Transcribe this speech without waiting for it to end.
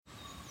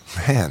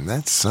Man,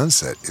 that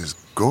sunset is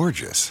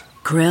gorgeous.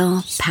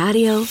 Grill,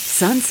 patio,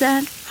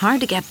 sunset.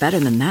 Hard to get better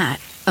than that.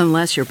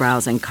 Unless you're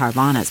browsing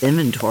Carvana's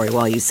inventory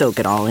while you soak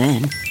it all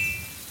in.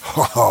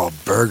 Oh,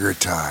 burger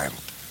time.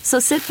 So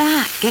sit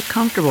back, get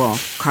comfortable.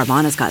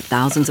 Carvana's got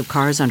thousands of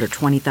cars under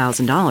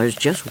 $20,000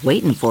 just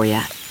waiting for you.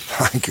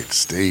 I could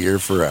stay here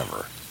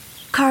forever.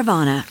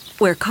 Carvana,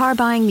 where car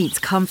buying meets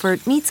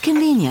comfort meets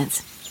convenience.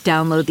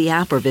 Download the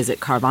app or visit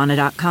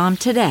Carvana.com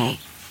today.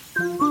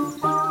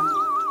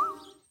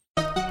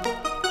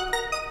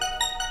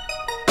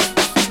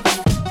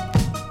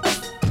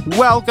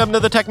 Welcome to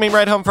the Tech Meme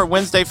Ride Home for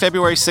Wednesday,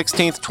 February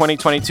 16th,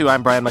 2022.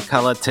 I'm Brian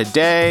McCullough.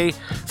 Today,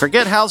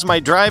 forget how's my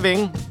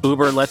driving.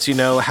 Uber lets you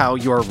know how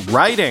you're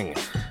riding.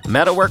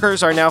 Meta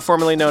workers are now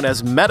formerly known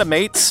as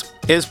MetaMates.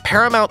 Is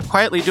Paramount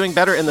quietly doing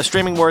better in the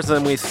streaming wars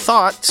than we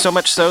thought, so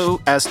much so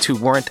as to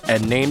warrant a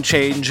name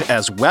change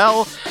as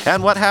well?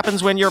 And what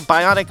happens when your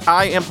bionic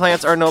eye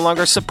implants are no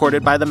longer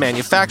supported by the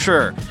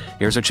manufacturer?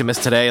 Here's what you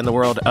missed today in the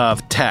world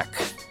of tech.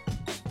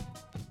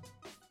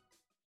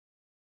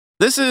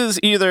 This is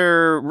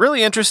either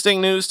really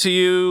interesting news to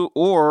you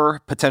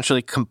or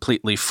potentially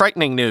completely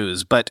frightening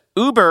news, but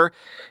Uber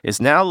is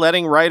now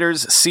letting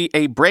riders see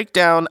a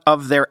breakdown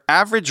of their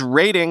average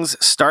ratings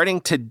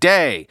starting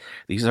today.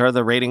 These are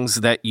the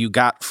ratings that you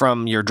got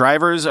from your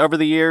drivers over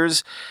the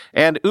years,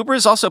 and Uber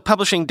is also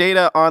publishing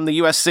data on the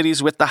U.S.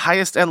 cities with the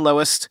highest and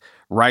lowest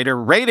rider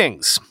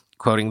ratings,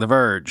 quoting The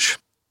Verge.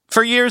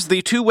 For years,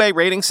 the two-way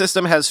rating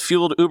system has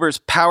fueled Uber's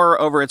power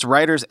over its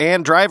riders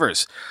and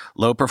drivers.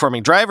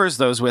 Low-performing drivers,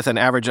 those with an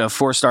average of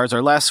 4 stars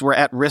or less, were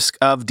at risk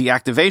of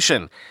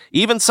deactivation.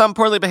 Even some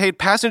poorly behaved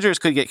passengers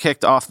could get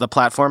kicked off the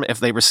platform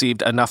if they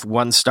received enough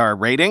 1-star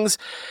ratings.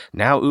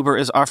 Now Uber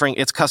is offering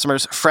its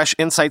customers fresh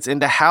insights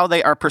into how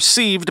they are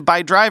perceived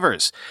by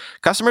drivers.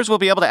 Customers will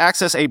be able to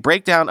access a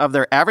breakdown of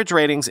their average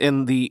ratings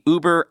in the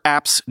Uber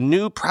app's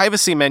new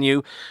privacy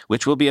menu,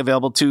 which will be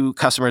available to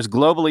customers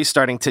globally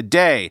starting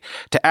today.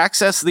 To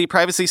access the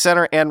Privacy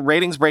Center and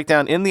ratings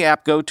breakdown in the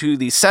app, go to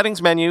the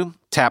Settings menu,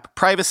 tap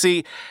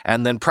Privacy,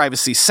 and then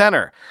Privacy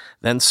Center.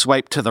 Then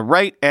swipe to the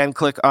right and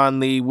click on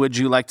the Would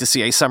you like to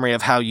see a summary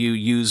of how you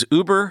use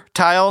Uber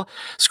tile.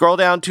 Scroll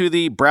down to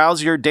the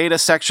Browse Your Data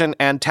section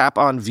and tap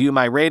on View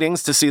My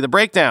Ratings to see the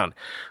breakdown.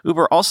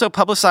 Uber also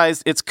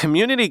publicized its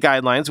community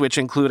guidelines, which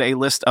include a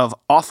list of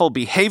awful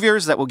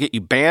behaviors that will get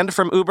you banned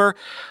from Uber.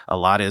 A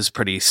lot is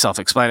pretty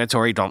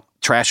self-explanatory. Don't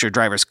trash your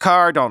driver's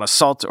car, don't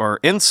assault or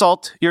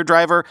insult your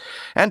driver,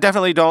 and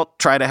definitely don't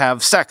try to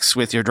have sex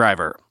with your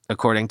driver.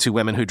 According to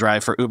women who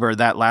drive for Uber,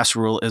 that last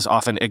rule is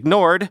often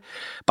ignored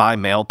by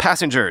male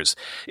passengers.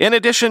 In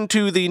addition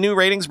to the new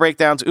ratings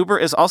breakdowns, Uber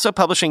is also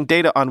publishing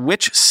data on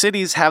which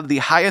cities have the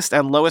highest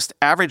and lowest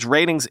average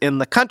ratings in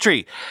the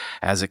country.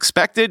 As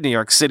expected, New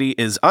York City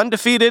is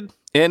undefeated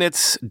in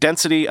its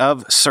density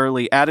of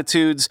surly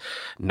attitudes.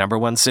 Number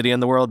 1 city in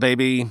the world,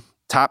 baby.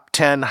 Top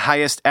 10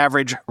 highest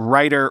average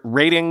rider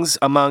ratings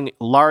among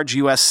large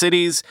U.S.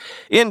 cities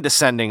in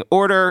descending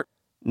order.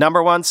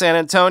 Number 1, San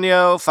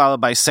Antonio, followed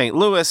by St.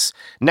 Louis,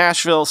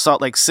 Nashville,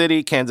 Salt Lake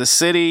City, Kansas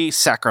City,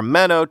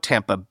 Sacramento,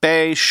 Tampa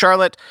Bay,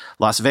 Charlotte,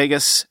 Las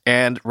Vegas,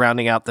 and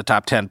rounding out the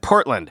top 10,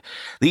 Portland.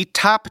 The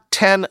top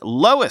 10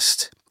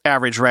 lowest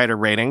average rider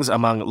ratings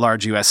among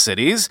large U.S.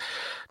 cities.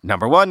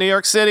 Number 1, New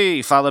York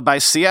City, followed by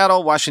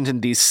Seattle, Washington,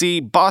 D.C.,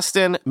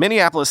 Boston,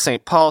 Minneapolis,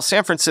 St. Paul,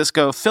 San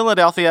Francisco,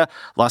 Philadelphia,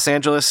 Los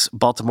Angeles,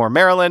 Baltimore,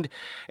 Maryland,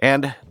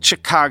 and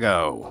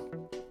Chicago.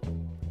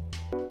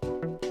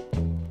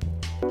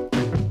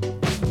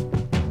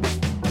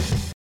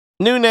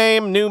 New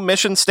name, new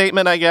mission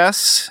statement, I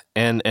guess.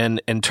 In an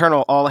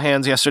internal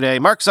all-hands yesterday,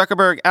 Mark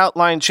Zuckerberg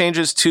outlined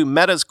changes to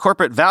Meta's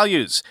corporate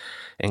values,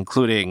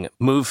 including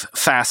move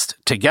fast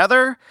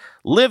together,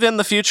 live in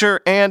the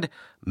future, and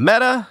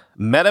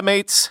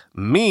MetaMates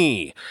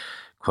me,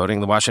 quoting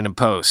the Washington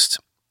Post.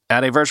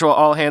 At a virtual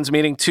all-hands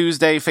meeting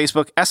Tuesday,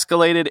 Facebook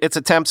escalated its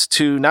attempts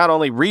to not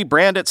only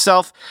rebrand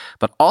itself,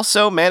 but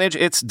also manage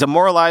its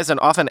demoralized and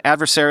often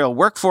adversarial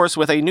workforce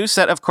with a new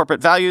set of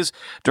corporate values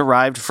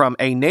derived from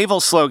a naval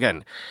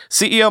slogan.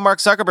 CEO Mark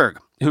Zuckerberg,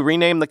 who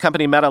renamed the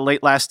company Meta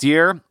late last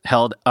year,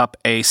 held up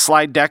a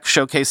slide deck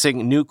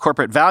showcasing new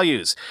corporate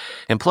values.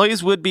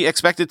 Employees would be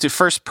expected to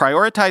first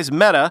prioritize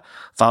Meta,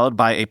 followed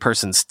by a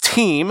person's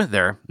team,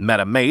 their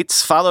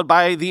MetaMates, followed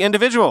by the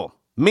individual,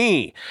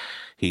 me.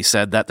 He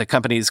said that the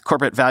company's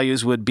corporate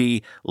values would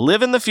be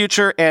live in the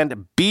future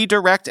and be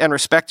direct and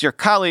respect your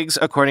colleagues,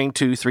 according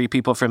to 3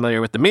 people familiar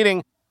with the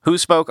meeting who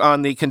spoke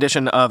on the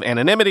condition of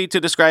anonymity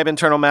to describe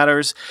internal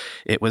matters.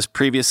 It was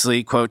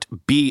previously, quote,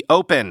 be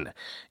open.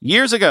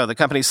 Years ago, the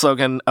company's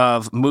slogan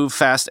of move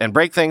fast and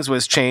break things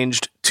was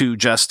changed to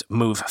just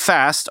move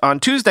fast.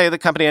 On Tuesday, the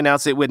company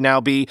announced it would now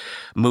be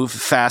move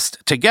fast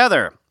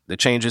together. The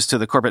changes to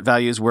the corporate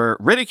values were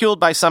ridiculed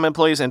by some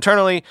employees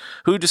internally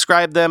who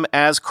described them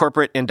as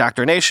corporate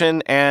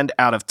indoctrination and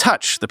out of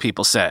touch, the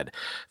people said.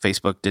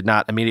 Facebook did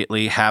not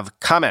immediately have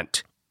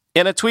comment.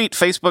 In a tweet,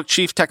 Facebook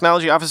Chief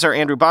Technology Officer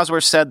Andrew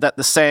Bosworth said that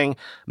the saying,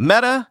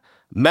 Meta,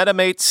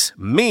 MetaMates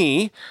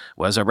Me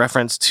was a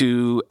reference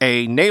to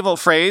a naval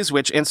phrase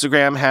which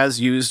Instagram has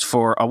used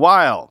for a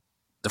while.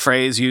 The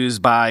phrase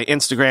used by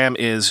Instagram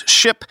is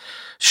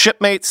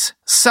shipmates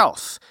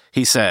south,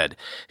 he said.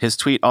 His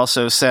tweet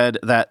also said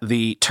that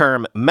the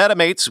term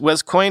MetaMates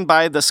was coined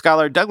by the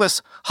scholar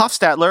Douglas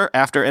Hofstadter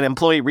after an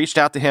employee reached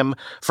out to him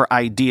for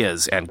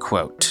ideas, end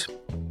quote.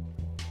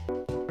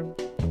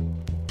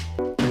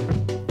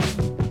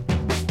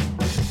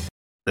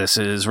 This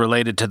is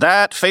related to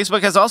that.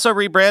 Facebook has also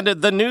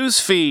rebranded the news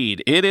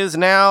feed. It is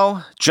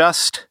now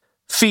just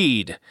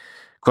Feed,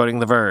 quoting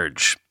The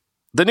Verge.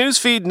 The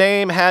newsfeed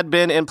name had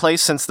been in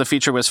place since the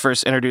feature was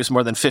first introduced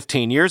more than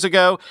 15 years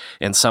ago.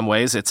 In some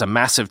ways, it's a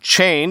massive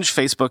change.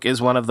 Facebook is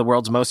one of the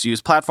world's most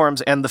used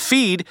platforms, and the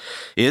feed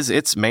is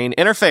its main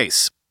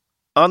interface.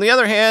 On the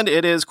other hand,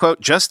 it is,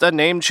 quote, just a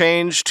name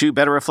change to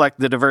better reflect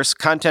the diverse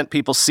content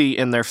people see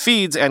in their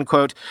feeds, end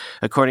quote,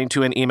 according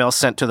to an email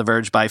sent to The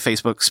Verge by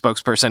Facebook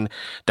spokesperson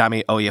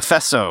Dami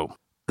Oyefeso.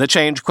 The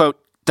change, quote,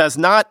 does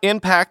not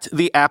impact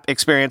the app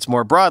experience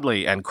more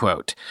broadly, end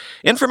quote.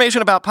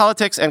 Information about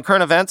politics and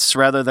current events,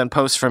 rather than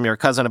posts from your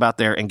cousin about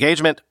their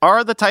engagement,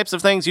 are the types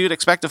of things you'd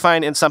expect to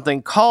find in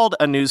something called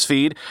a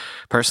newsfeed.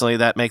 Personally,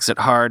 that makes it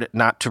hard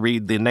not to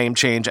read the name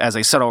change as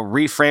a subtle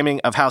reframing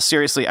of how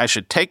seriously I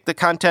should take the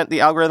content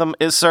the algorithm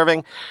is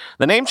serving.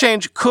 The name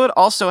change could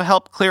also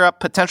help clear up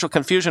potential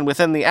confusion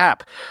within the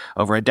app.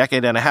 Over a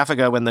decade and a half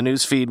ago, when the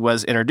newsfeed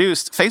was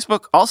introduced,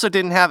 Facebook also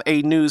didn't have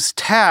a news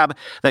tab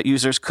that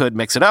users could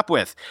mix it up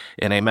with.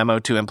 In a memo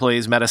to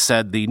employees, Meta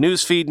said the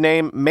newsfeed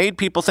name made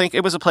people think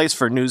it was a place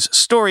for news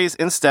stories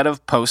instead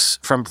of posts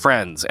from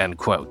friends, end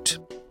quote.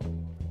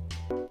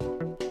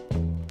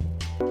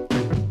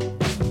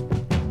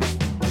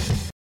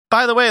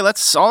 By the way,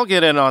 let's all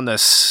get in on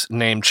this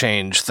name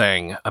change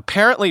thing.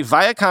 Apparently,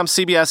 Viacom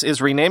CBS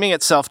is renaming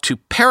itself to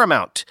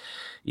Paramount.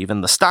 Even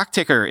the stock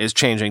ticker is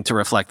changing to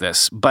reflect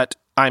this. But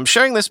I'm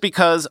sharing this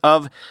because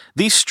of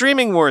the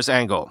streaming wars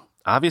angle.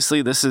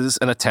 Obviously, this is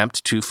an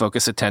attempt to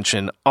focus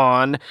attention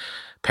on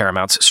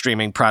Paramount's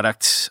streaming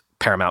product,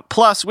 Paramount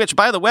Plus, which,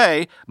 by the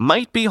way,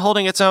 might be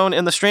holding its own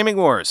in the streaming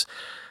wars,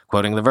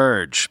 quoting The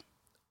Verge.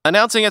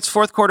 Announcing its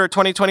fourth quarter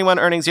 2021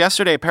 earnings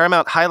yesterday,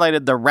 Paramount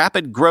highlighted the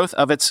rapid growth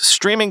of its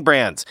streaming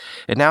brands.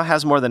 It now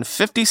has more than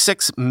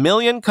 56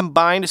 million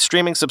combined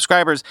streaming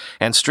subscribers,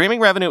 and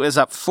streaming revenue is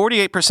up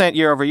 48%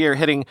 year over year,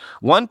 hitting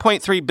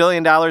 $1.3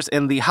 billion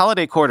in the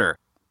holiday quarter,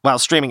 while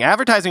streaming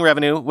advertising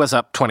revenue was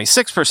up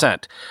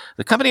 26%.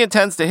 The company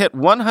intends to hit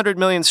 100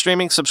 million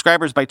streaming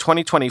subscribers by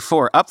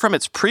 2024, up from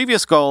its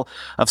previous goal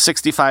of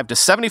 65 to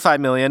 75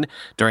 million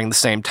during the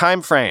same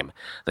time frame.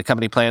 The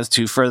company plans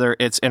to further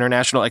its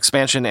international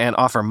expansion and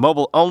offer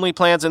mobile-only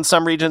plans in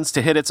some regions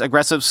to hit its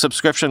aggressive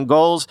subscription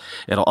goals.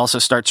 It'll also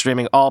start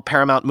streaming all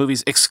Paramount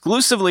movies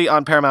exclusively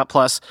on Paramount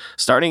Plus,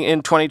 starting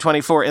in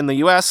 2024 in the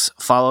U.S.,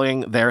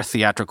 following their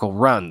theatrical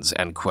runs,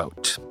 end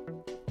quote.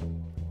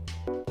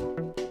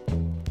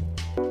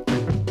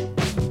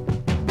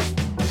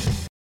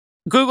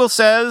 Google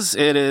says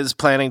it is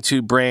planning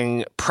to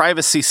bring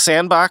Privacy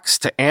Sandbox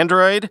to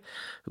Android,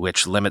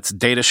 which limits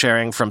data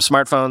sharing from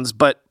smartphones,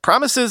 but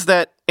promises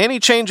that any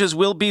changes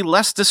will be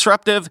less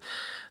disruptive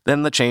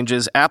than the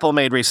changes Apple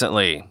made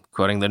recently,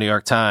 quoting the New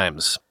York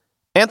Times.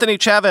 Anthony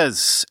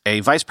Chavez,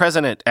 a vice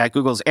president at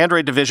Google's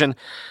Android division,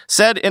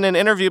 said in an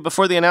interview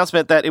before the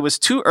announcement that it was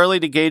too early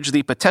to gauge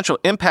the potential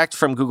impact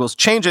from Google's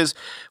changes,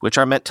 which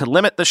are meant to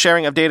limit the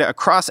sharing of data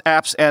across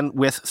apps and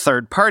with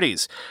third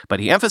parties. But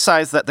he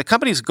emphasized that the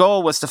company's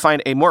goal was to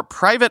find a more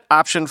private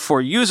option for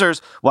users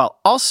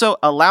while also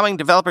allowing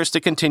developers to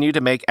continue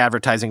to make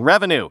advertising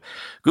revenue.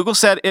 Google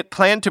said it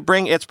planned to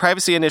bring its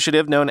privacy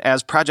initiative known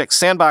as Project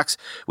Sandbox,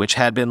 which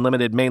had been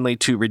limited mainly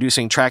to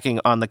reducing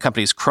tracking on the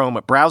company's Chrome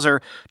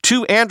browser,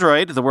 to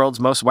Android, the world's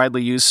most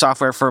widely used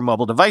software for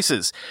mobile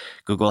devices.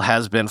 Google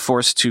has been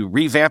forced to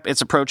revamp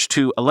its approach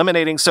to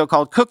eliminating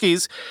so-called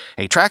cookies,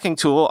 a tracking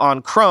tool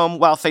on Chrome,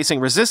 while facing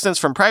resistance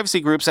from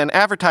privacy groups and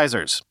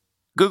advertisers.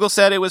 Google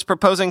said it was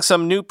proposing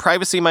some new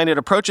privacy-minded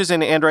approaches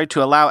in Android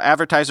to allow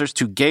advertisers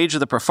to gauge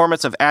the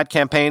performance of ad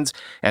campaigns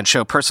and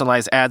show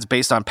personalized ads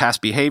based on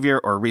past behavior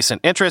or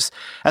recent interests,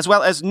 as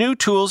well as new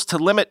tools to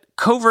limit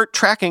covert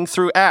tracking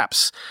through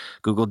apps.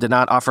 Google did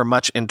not offer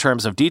much in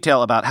terms of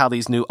detail about how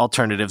these new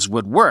alternatives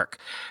would work.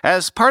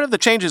 As part of the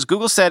changes,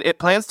 Google said it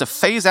plans to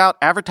phase out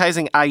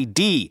Advertising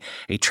ID,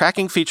 a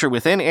tracking feature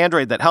within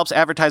Android that helps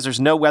advertisers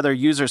know whether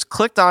users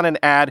clicked on an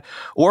ad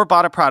or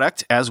bought a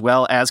product, as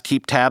well as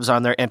keep tabs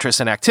on their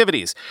interests and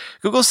activities.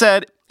 Google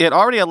said it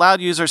already allowed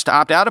users to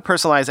opt out of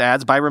personalized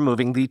ads by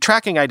removing the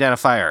tracking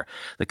identifier.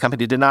 The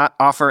company did not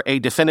offer a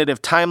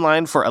definitive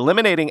timeline for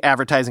eliminating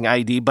Advertising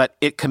ID, but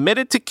it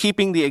committed to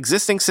keeping the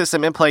existing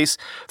system in place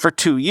for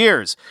 2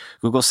 years.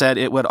 Google said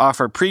it would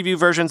offer preview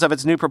versions of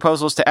its new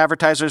proposals to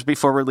advertisers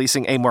before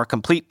releasing a more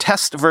complete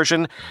test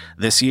version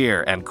this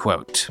year, end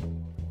quote.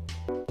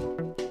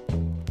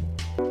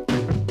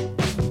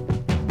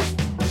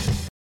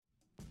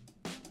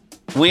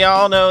 We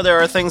all know there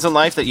are things in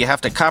life that you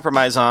have to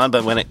compromise on,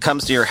 but when it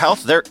comes to your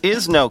health, there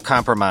is no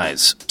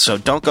compromise. So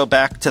don't go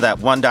back to that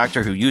one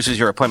doctor who uses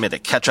your appointment to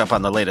catch up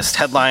on the latest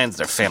headlines,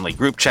 their family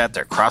group chat,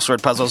 their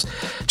crossword puzzles,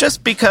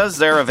 just because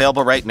they're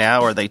available right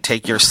now or they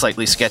take your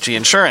slightly sketchy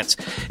insurance.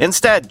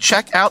 Instead,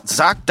 check out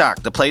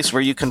ZocDoc, the place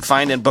where you can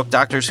find and book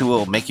doctors who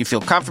will make you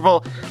feel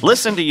comfortable,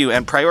 listen to you,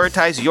 and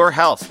prioritize your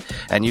health.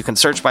 And you can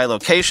search by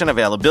location,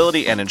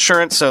 availability, and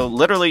insurance, so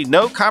literally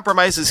no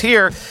compromises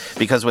here,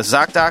 because with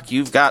ZocDoc,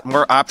 you've got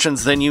more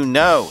options than you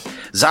know.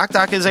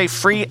 ZocDoc is a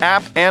free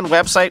app and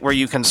website where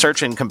you can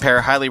search and compare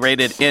highly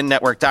rated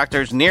in-network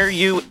doctors near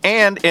you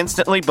and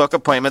instantly book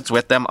appointments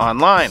with them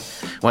online.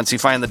 Once you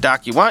find the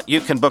doc you want,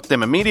 you can book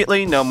them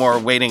immediately, no more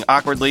waiting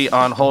awkwardly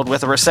on hold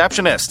with a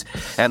receptionist.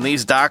 And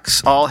these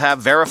docs all have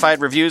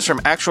verified reviews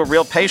from actual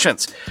real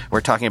patients.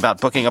 We're talking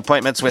about booking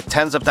appointments with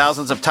tens of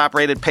thousands of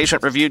top-rated,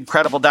 patient-reviewed,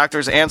 credible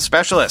doctors and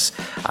specialists.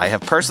 I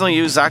have personally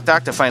used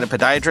ZocDoc to find a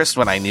podiatrist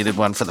when I needed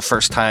one for the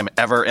first time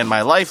ever in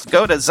my life.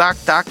 Go to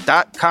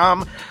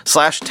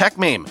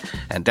ZocDoc.com/TechMeme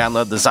and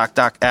download the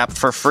ZocDoc app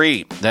for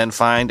free. Then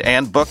find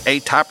and book a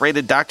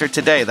top-rated doctor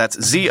today. That's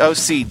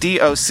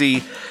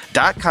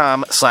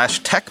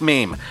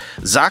ZocDoc.com/TechMeme.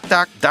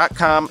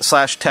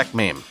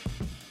 ZocDoc.com/TechMeme.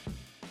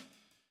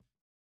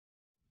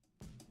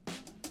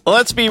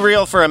 Let's be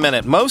real for a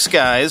minute. Most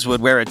guys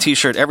would wear a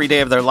t-shirt every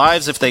day of their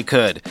lives if they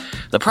could.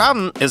 The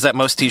problem is that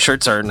most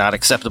t-shirts are not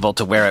acceptable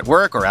to wear at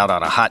work or out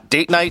on a hot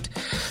date night.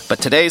 But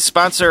today's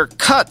sponsor,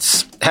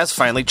 Cuts, has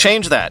finally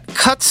changed that.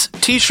 Cuts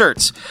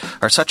t-shirts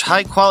are such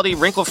high-quality,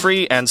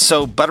 wrinkle-free, and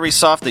so buttery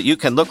soft that you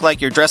can look like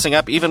you're dressing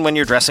up even when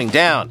you're dressing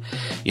down.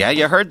 Yeah,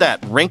 you heard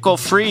that.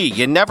 Wrinkle-free.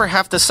 You never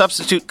have to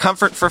substitute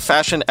comfort for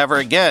fashion ever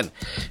again.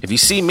 If you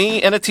see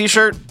me in a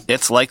t-shirt,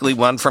 it's likely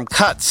one from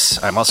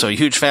Cuts. I'm also a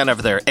huge fan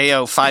of their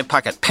AO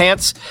 5-pocket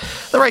pants.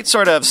 The right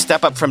sort of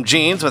step up from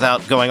jeans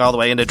without going all the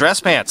way into dress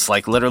pants,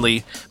 like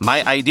literally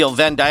my ideal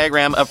Venn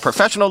diagram of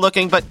professional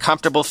looking but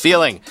comfortable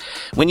feeling.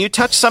 When you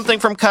touch something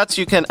from Cuts,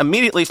 you can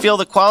immediately feel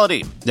the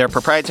quality. Their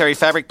proprietary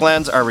fabric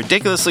blends are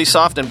ridiculously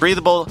soft and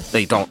breathable,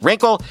 they don't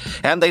wrinkle,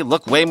 and they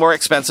look way more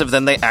expensive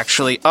than they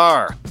actually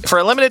are. For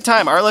a limited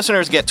time, our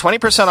listeners get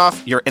 20%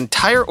 off your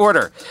entire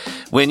order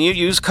when you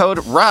use code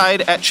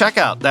RIDE at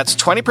checkout. That's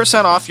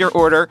 20% off your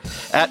order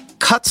at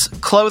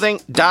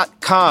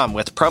cutsclothing.com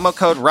with promo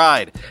code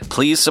RIDE.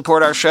 Please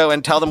support our show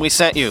and tell them we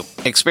sent you.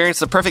 Experience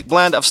the perfect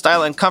blend of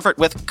style and comfort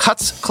with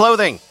Cuts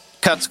Clothing.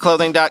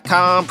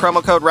 Cutsclothing.com,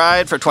 promo code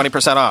RIDE for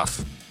 20%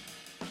 off.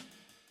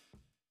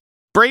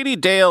 Brady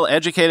Dale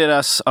educated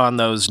us on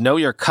those Know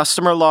Your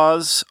Customer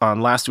laws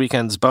on last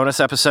weekend's bonus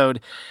episode,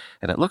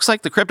 and it looks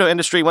like the crypto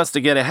industry wants to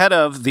get ahead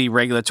of the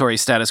regulatory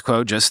status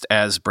quo, just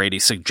as Brady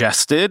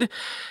suggested.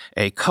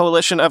 A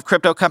coalition of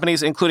crypto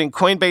companies, including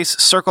Coinbase,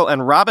 Circle,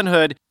 and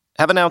Robinhood,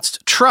 have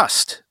announced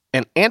Trust,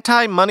 an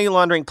anti-money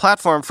laundering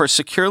platform for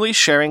securely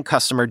sharing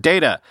customer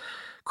data,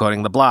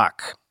 quoting The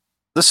Block.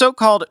 The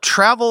so-called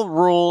Travel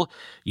Rule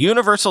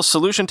Universal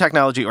Solution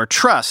Technology, or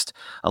Trust,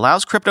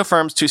 allows crypto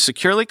firms to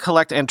securely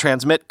collect and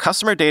transmit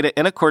customer data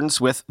in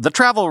accordance with the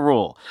Travel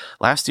Rule.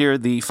 Last year,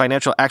 the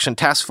Financial Action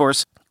Task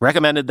Force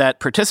recommended that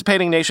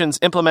participating nations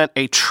implement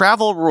a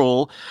travel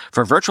rule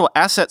for virtual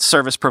asset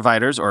service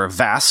providers, or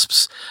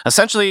VASPs,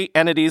 essentially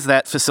entities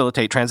that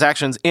facilitate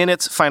transactions, in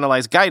its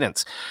finalized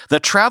guidance.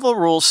 The travel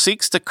rule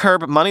seeks to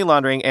curb money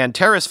laundering and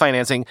terrorist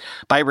financing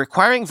by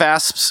requiring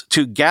VASPs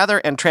to gather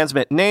and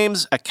transmit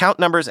names, account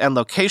numbers, and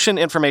location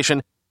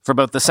information for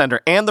both the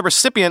sender and the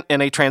recipient in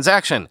a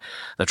transaction.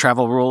 The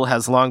travel rule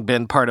has long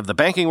been part of the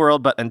banking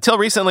world, but until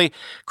recently,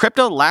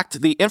 crypto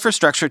lacked the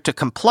infrastructure to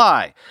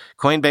comply.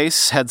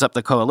 Coinbase heads up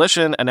the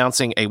coalition,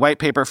 announcing a white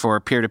paper for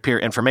peer-to-peer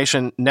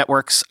information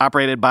networks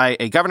operated by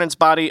a governance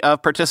body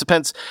of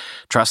participants.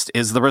 Trust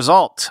is the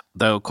result.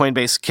 Though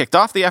Coinbase kicked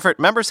off the effort,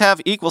 members have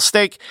equal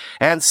stake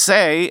and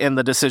say in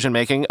the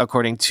decision-making,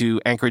 according to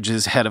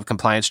Anchorage's head of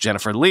compliance,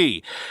 Jennifer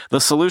Lee. The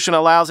solution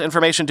allows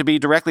information to be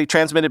directly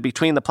transmitted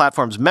between the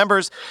platform's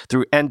members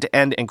through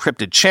end-to-end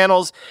encrypted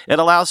channels. It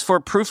allows for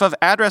proof of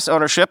address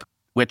ownership,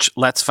 which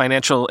lets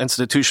financial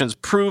institutions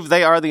prove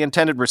they are the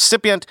intended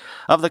recipient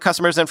of the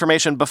customer's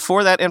information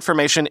before that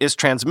information is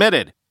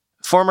transmitted.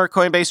 Former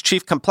Coinbase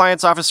Chief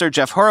Compliance Officer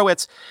Jeff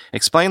Horowitz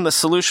explained the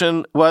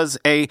solution was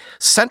a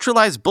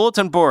centralized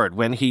bulletin board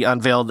when he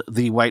unveiled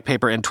the white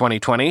paper in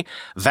 2020.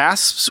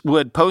 VASPs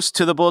would post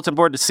to the bulletin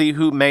board to see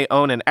who may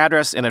own an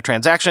address in a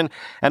transaction,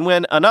 and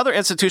when another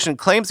institution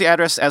claims the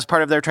address as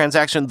part of their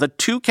transaction, the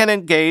two can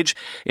engage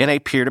in a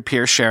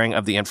peer-to-peer sharing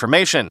of the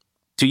information.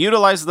 To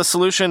utilize the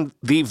solution,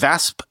 the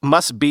VASP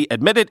must be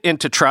admitted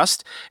into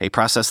Trust, a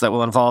process that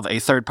will involve a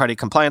third-party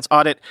compliance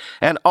audit,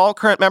 and all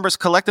current members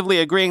collectively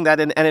agreeing that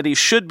an entity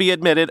should be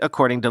admitted,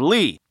 according to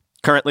Lee.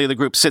 Currently, the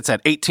group sits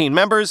at 18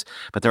 members,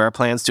 but there are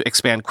plans to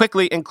expand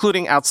quickly,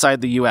 including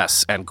outside the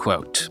U.S., end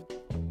quote.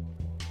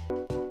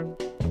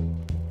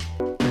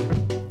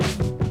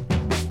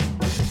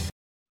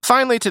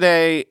 Finally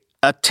today,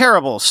 a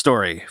terrible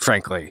story,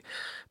 frankly.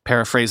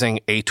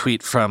 Paraphrasing a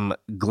tweet from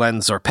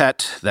Glenn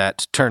Zorpet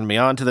that turned me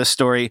on to this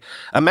story,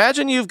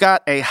 imagine you've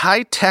got a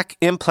high-tech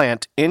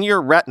implant in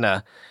your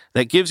retina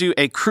that gives you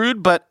a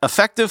crude but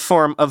effective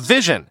form of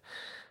vision.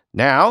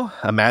 Now,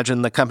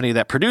 imagine the company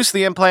that produced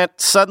the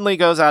implant suddenly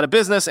goes out of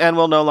business and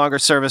will no longer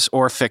service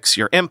or fix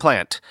your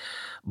implant.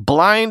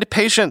 Blind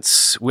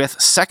patients with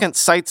Second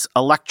Sight's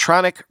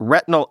electronic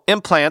retinal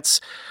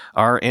implants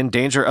are in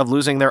danger of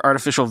losing their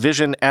artificial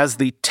vision as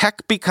the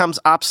tech becomes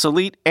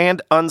obsolete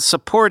and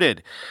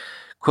unsupported.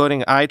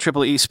 Quoting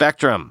IEEE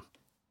Spectrum,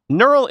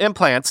 neural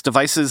implants,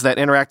 devices that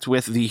interact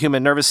with the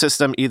human nervous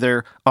system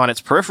either on its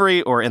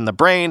periphery or in the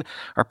brain,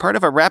 are part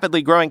of a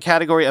rapidly growing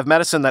category of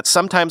medicine that's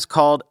sometimes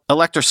called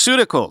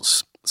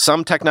electroceuticals.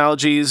 Some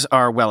technologies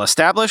are well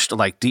established,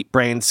 like deep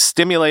brain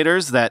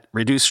stimulators that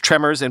reduce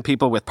tremors in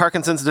people with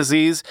Parkinson's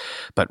disease,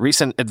 but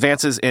recent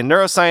advances in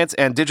neuroscience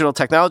and digital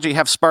technology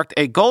have sparked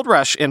a gold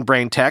rush in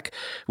brain tech,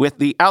 with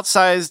the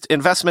outsized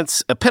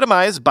investments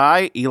epitomized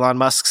by Elon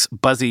Musk's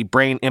buzzy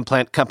brain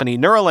implant company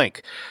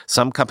Neuralink.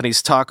 Some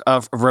companies talk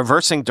of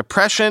reversing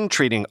depression,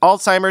 treating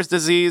Alzheimer's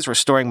disease,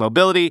 restoring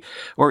mobility,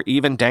 or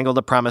even dangle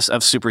the promise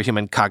of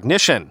superhuman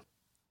cognition.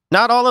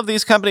 Not all of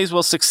these companies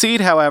will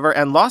succeed, however,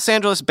 and Los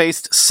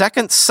Angeles-based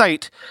Second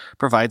Sight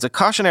provides a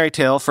cautionary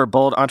tale for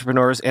bold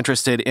entrepreneurs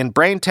interested in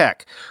brain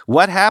tech.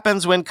 What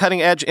happens when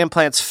cutting-edge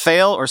implants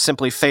fail or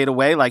simply fade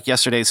away like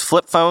yesterday's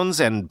flip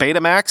phones and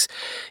Betamax?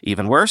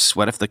 Even worse,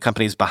 what if the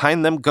companies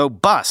behind them go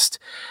bust?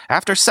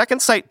 After Second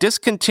Sight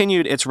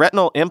discontinued its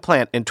retinal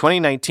implant in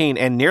 2019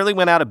 and nearly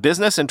went out of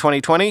business in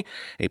 2020,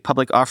 a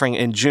public offering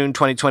in June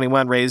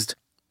 2021 raised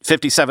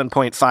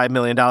 $57.5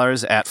 million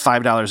at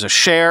 $5 a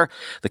share.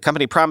 The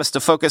company promised to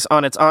focus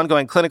on its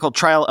ongoing clinical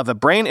trial of a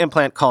brain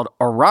implant called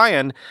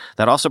Orion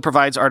that also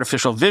provides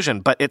artificial vision,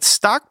 but its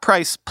stock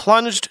price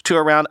plunged to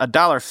around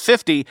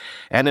 $1.50,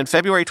 and in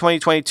February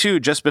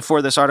 2022, just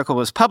before this article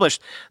was published,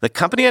 the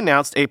company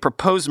announced a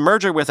proposed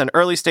merger with an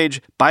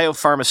early-stage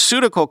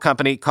biopharmaceutical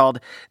company called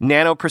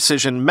Nano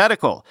Precision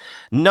Medical.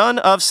 None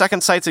of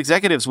Second Sight's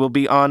executives will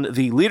be on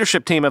the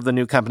leadership team of the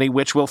new company,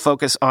 which will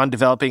focus on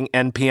developing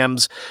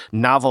NPM's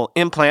novel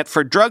implant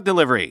for drug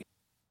delivery.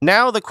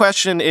 Now the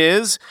question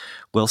is,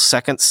 will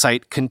Second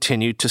Sight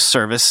continue to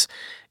service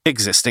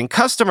existing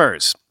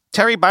customers?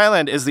 Terry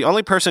Byland is the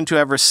only person to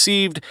have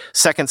received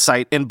Second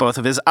Sight in both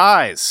of his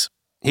eyes.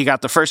 He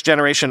got the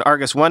first-generation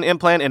Argus 1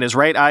 implant in his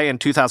right eye in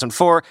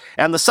 2004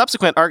 and the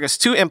subsequent Argus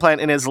 2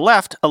 implant in his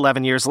left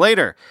 11 years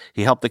later.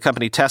 He helped the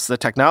company test the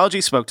technology,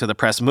 spoke to the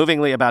press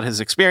movingly about his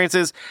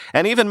experiences,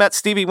 and even met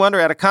Stevie Wonder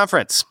at a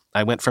conference.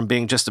 I went from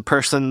being just a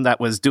person that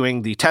was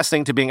doing the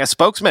testing to being a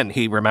spokesman,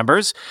 he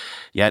remembers.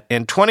 Yet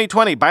in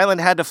 2020, Byland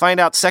had to find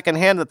out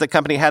secondhand that the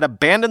company had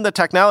abandoned the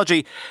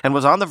technology and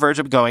was on the verge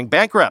of going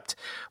bankrupt.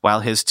 While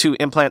his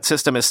 2-implant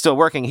system is still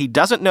working, he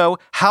doesn't know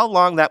how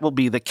long that will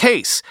be the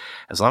case.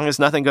 As long as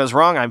nothing goes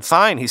wrong, I'm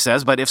fine, he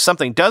says, but if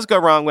something does go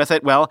wrong with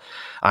it, well,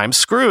 I'm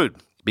screwed,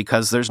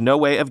 because there's no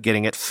way of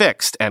getting it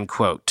fixed, end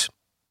quote.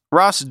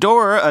 Ross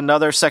Dorr,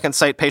 another Second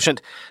Sight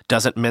patient,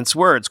 doesn't mince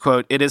words.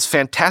 Quote, "It is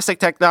fantastic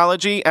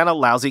technology and a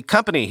lousy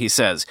company," he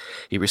says.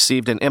 He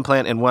received an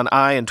implant in one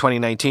eye in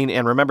 2019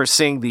 and remembers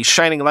seeing the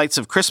shining lights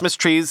of Christmas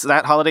trees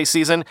that holiday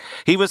season.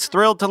 He was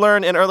thrilled to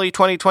learn in early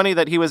 2020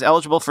 that he was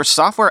eligible for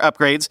software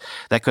upgrades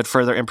that could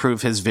further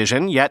improve his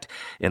vision. Yet,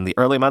 in the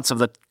early months of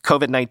the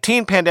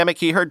COVID-19 pandemic,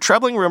 he heard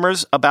troubling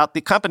rumors about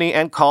the company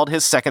and called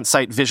his Second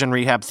Sight vision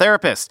rehab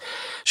therapist.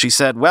 She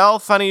said, "Well,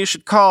 funny you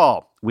should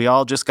call. We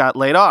all just got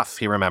laid off,"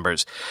 he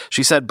remembers.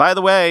 She said, "By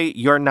the way,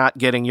 you're not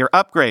getting your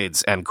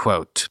upgrades," end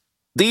quote.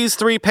 These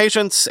 3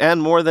 patients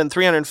and more than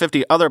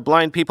 350 other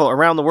blind people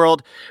around the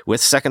world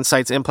with Second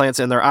Sight's implants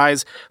in their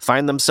eyes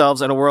find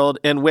themselves in a world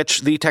in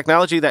which the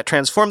technology that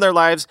transformed their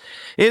lives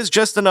is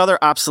just another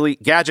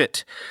obsolete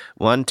gadget.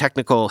 One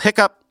technical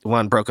hiccup,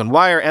 one broken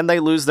wire, and they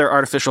lose their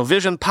artificial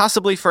vision,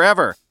 possibly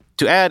forever.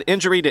 To add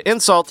injury to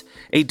insult,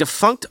 a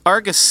defunct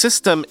Argus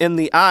system in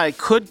the eye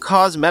could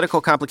cause medical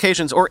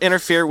complications or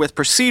interfere with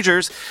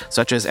procedures,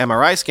 such as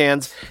MRI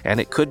scans, and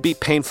it could be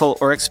painful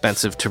or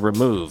expensive to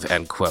remove,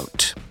 end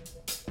quote.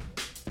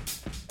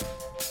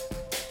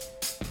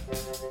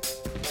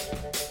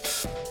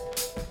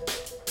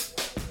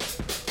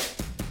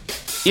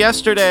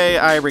 Yesterday,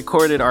 I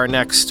recorded our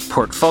next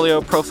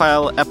portfolio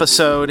profile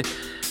episode,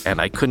 and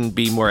I couldn't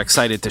be more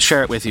excited to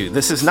share it with you.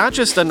 This is not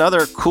just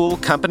another cool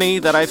company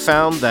that I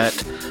found that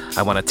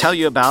I want to tell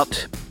you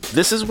about.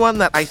 This is one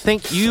that I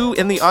think you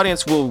in the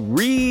audience will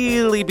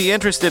really be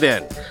interested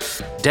in.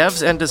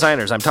 Devs and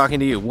designers, I'm talking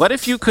to you. What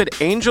if you could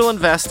angel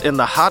invest in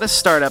the hottest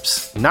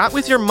startups, not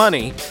with your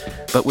money,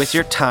 but with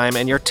your time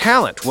and your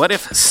talent? What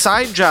if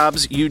side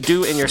jobs you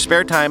do in your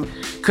spare time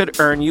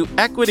could earn you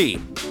equity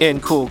in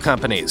cool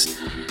companies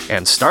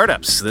and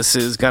startups? This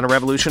is going to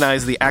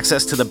revolutionize the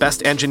access to the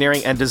best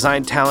engineering and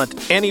design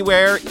talent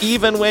anywhere,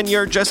 even when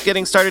you're just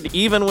getting started,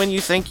 even when you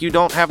think you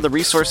don't have the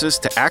resources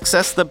to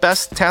access the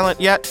best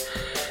talent yet.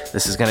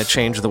 This is going to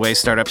change the way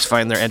startups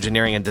find their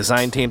engineering and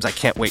design teams. I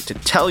can't wait to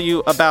tell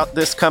you about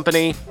this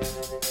company.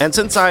 And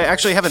since I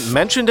actually haven't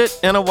mentioned it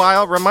in a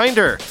while,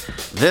 reminder,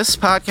 This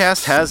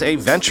podcast has a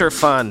venture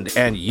fund,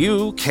 and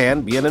you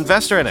can be an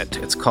investor in it.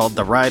 It's called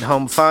the Ride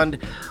Home Fund.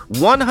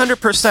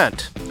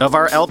 100% of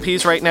our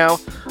LPs right now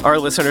are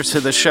listeners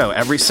to the show,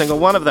 every single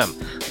one of them,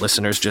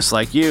 listeners just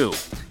like you.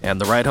 And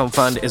the Ride Home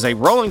Fund is a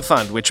rolling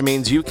fund, which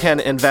means you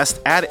can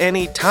invest at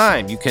any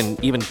time. You can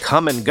even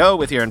come and go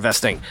with your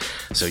investing.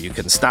 So you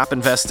can stop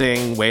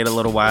investing, wait a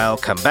little while,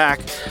 come back,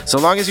 so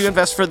long as you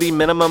invest for the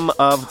minimum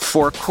of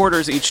 4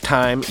 quarters each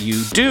time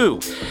you do.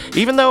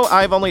 Even though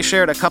I've only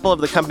shared a couple of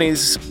the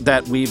companies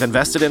that we've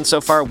invested in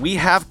so far, we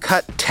have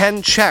cut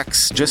 10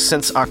 checks just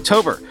since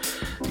October.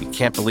 You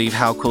can't believe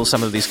how cool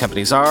some of these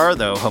companies are,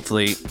 though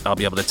hopefully I'll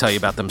be able to tell you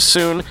about them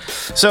soon.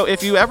 So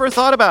if you ever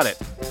thought about it,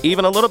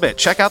 even a little bit,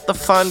 check out the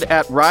fund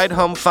at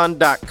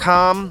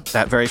ridehomefund.com.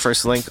 That very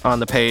first link on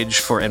the page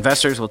for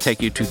investors will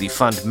take you to the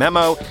fund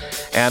memo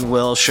and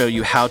will show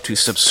you how to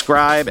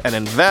subscribe and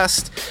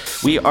invest.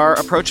 We are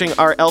approaching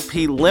our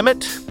LP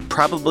limit.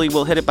 Probably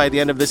will hit it by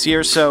the end of this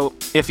year. So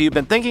if you've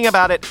been thinking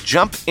about it,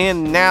 jump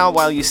in now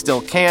while you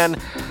still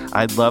can.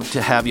 I'd love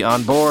to have you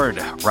on board.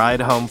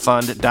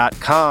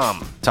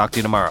 ridehomefund.com. Talk to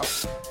you tomorrow.